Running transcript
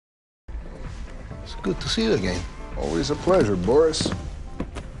It's good to see you again. Always a pleasure, Boris.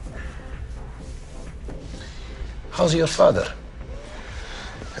 How's your father?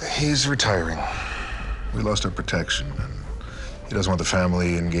 He's retiring. We lost our protection, and he doesn't want the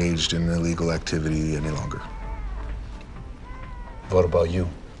family engaged in illegal activity any longer. What about you?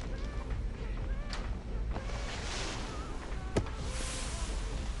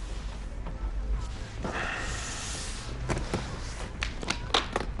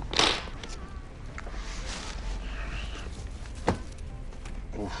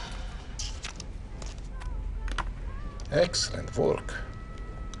 Excellent work.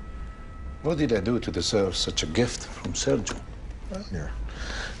 What did I do to deserve such a gift from Sergio? Well, your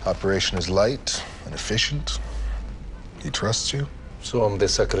operation is light and efficient. He trusts you. So I'm the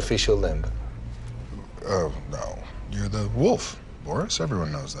sacrificial lamb. Oh, no. You're the wolf, Boris.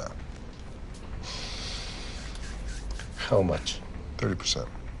 Everyone knows that. How much? 30%.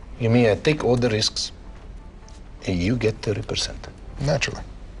 You mean I take all the risks and you get 30%? Naturally.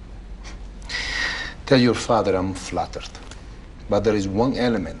 Tell your father I'm flattered. But there is one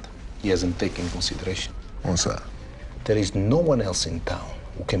element he hasn't taken into consideration. What's that? There is no one else in town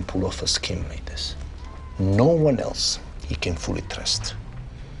who can pull off a scheme like this. No one else he can fully trust.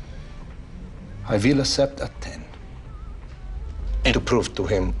 I will accept at 10. And to prove to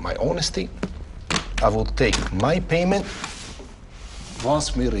him my honesty, I will take my payment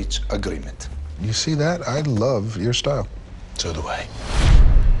once we reach agreement. You see that? I love your style. So do I.